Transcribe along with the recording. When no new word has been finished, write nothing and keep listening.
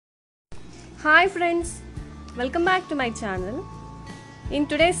Hi friends, welcome back to my channel. In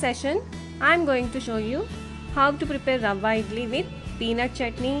today's session, I am going to show you how to prepare Ravva idli with peanut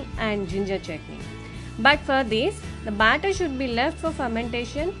chutney and ginger chutney. But for this, the batter should be left for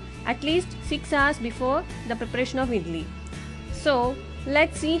fermentation at least 6 hours before the preparation of idli. So,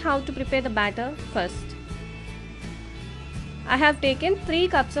 let's see how to prepare the batter first. I have taken 3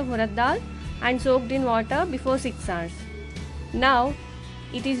 cups of urad dal and soaked in water before 6 hours. Now,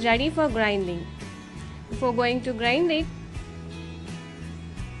 it is ready for grinding. Before going to grind it,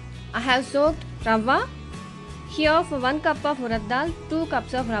 I have soaked ravva. Here for 1 cup of urad dal, 2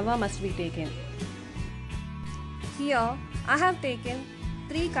 cups of ravva must be taken. Here I have taken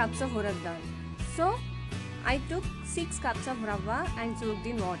 3 cups of urad dal. So I took 6 cups of ravva and soaked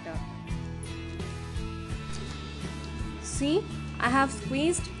in water. See, I have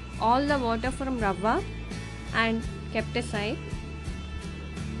squeezed all the water from ravva and kept aside.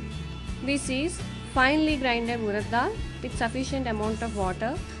 This is finely grinded urad dal with sufficient amount of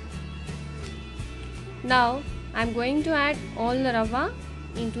water. Now I am going to add all the ravva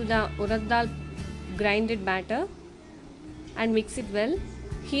into the urad dal grinded batter and mix it well.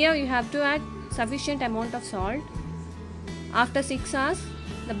 Here you have to add sufficient amount of salt. After 6 hours,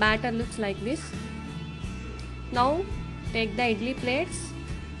 the batter looks like this. Now take the idli plates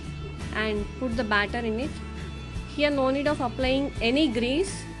and put the batter in it. Here no need of applying any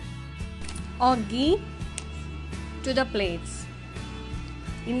grease or ghee to the plates.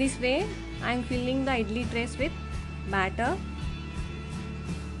 In this way, I am filling the idli trays with batter.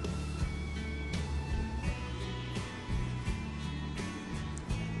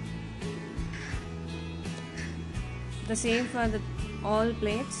 The same for all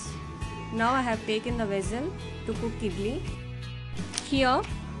plates. Now I have taken the vessel to cook idli. Here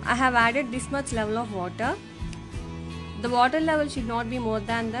I have added this much level of water. The water level should not be more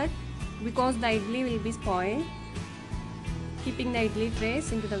than that because the idli will be spoiled. Keeping the idli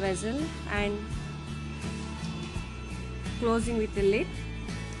trays into the vessel and closing with the lid.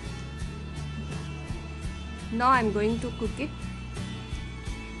 Now I am going to cook it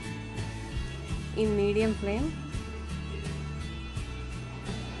in medium flame.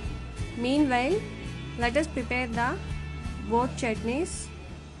 Meanwhile, let us prepare the both chutneys.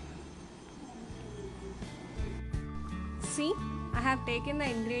 See, I have taken the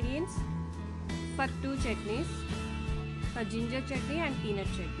ingredients for 2 chutneys, for ginger chutney and peanut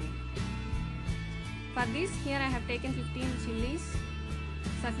chutney. For this, here I have taken 15 chillies,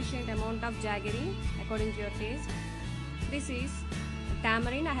 sufficient amount of jaggery according to your taste. This is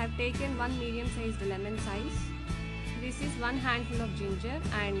tamarind. I have taken 1 medium sized lemon size. This is 1 handful of ginger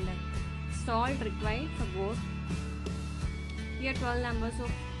and salt required for both. Here 12 numbers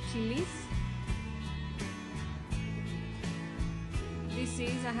of chillies. This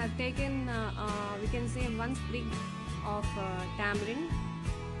is, I have taken we can say 1 sprig of tamarind.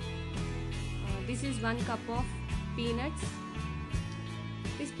 This is 1 cup of peanuts.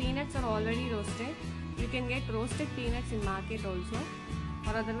 These peanuts are already roasted. You can get roasted peanuts in market also,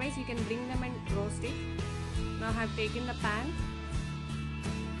 or otherwise you can bring them and roast it. Now I have taken the pan,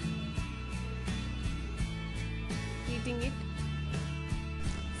 heating it.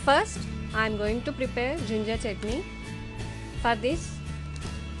 First I am going to prepare ginger chutney. For this,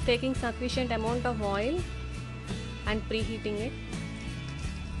 taking sufficient amount of oil and preheating it.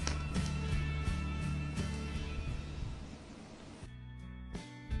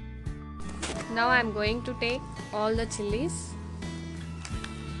 Now I am going to take all the chillies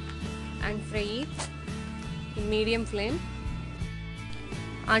and fry it in medium flame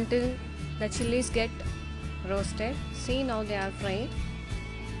until the chillies get roasted. See, now they are fried.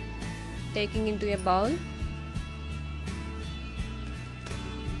 Taking into a bowl.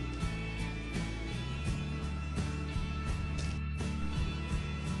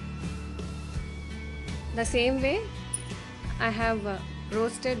 The same way I have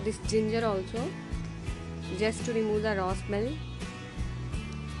roasted this ginger also, just to remove the raw smell.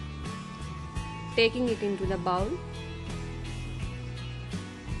 Taking it into the bowl.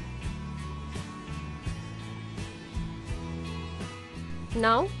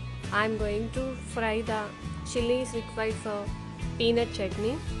 Now I am going to fry the chillies required for peanut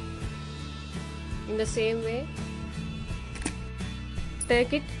chutney. In the same way,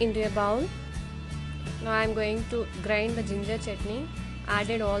 take it into a bowl. Now I am going to grind the ginger chutney.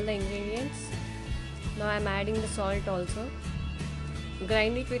 Added all the ingredients. Now I am adding the salt also.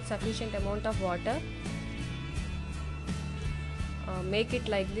 Grind it with sufficient amount of water. Make it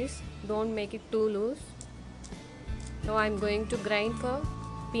like this. Don't make it too loose. Now I am going to grind for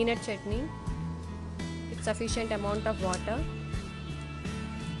peanut chutney with sufficient amount of water.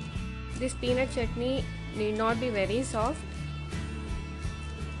 This peanut chutney need not be very soft.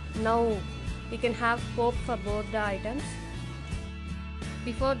 Now we can have hope for both the items.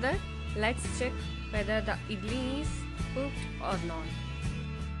 Before that, let's check whether the idli is cooked or not.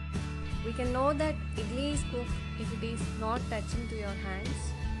 We can know that idli is cooked if it is not touching to your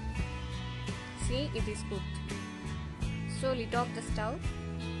hands. See, it is cooked. So lid off the stove.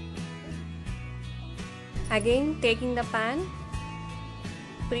 Again, taking the pan,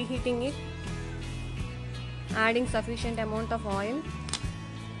 preheating it, adding sufficient amount of oil.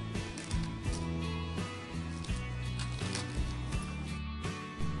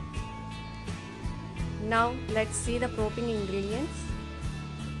 Now let's see the propping ingredients.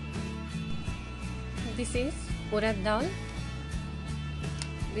 This is urad dal.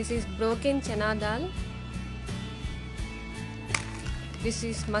 This is broken chana dal. This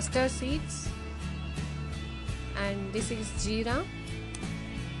is mustard seeds. And this is jeera.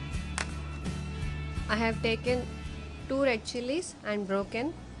 I have taken 2 red chillies and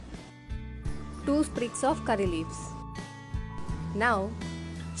broken 2 sprigs of curry leaves. Now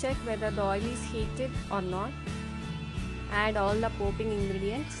check whether the oil is heated or not. Add all the popping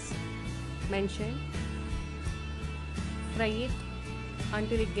ingredients mentioned. Fry it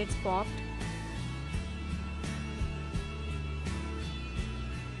until it gets popped.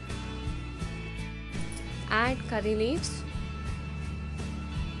 Add curry leaves.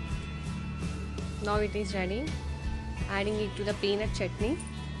 Now it is ready. Adding it to the peanut chutney.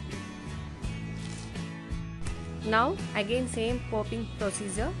 Now again same popping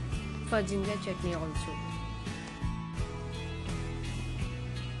procedure for ginger chutney also.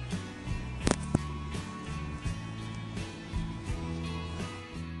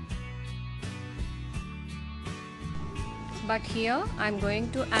 But here I am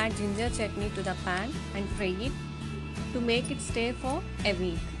going to add ginger chutney to the pan and fry it to make it stay for a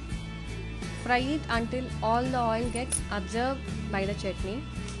week. Fry it until all the oil gets absorbed by the chutney.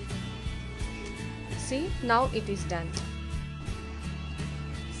 See, now it is done.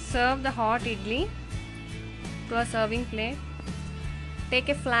 Serve the hot idli to a serving plate. Take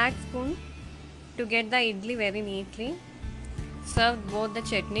a flat spoon to get the idli very neatly. Serve both the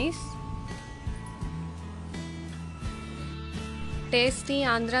chutneys. Tasty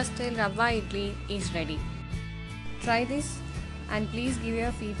Andhra style Ravva idli is ready. Try this and please give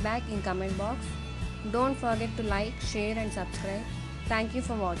your feedback in comment box. Don't forget to like, share and subscribe. Thank you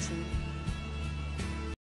for watching.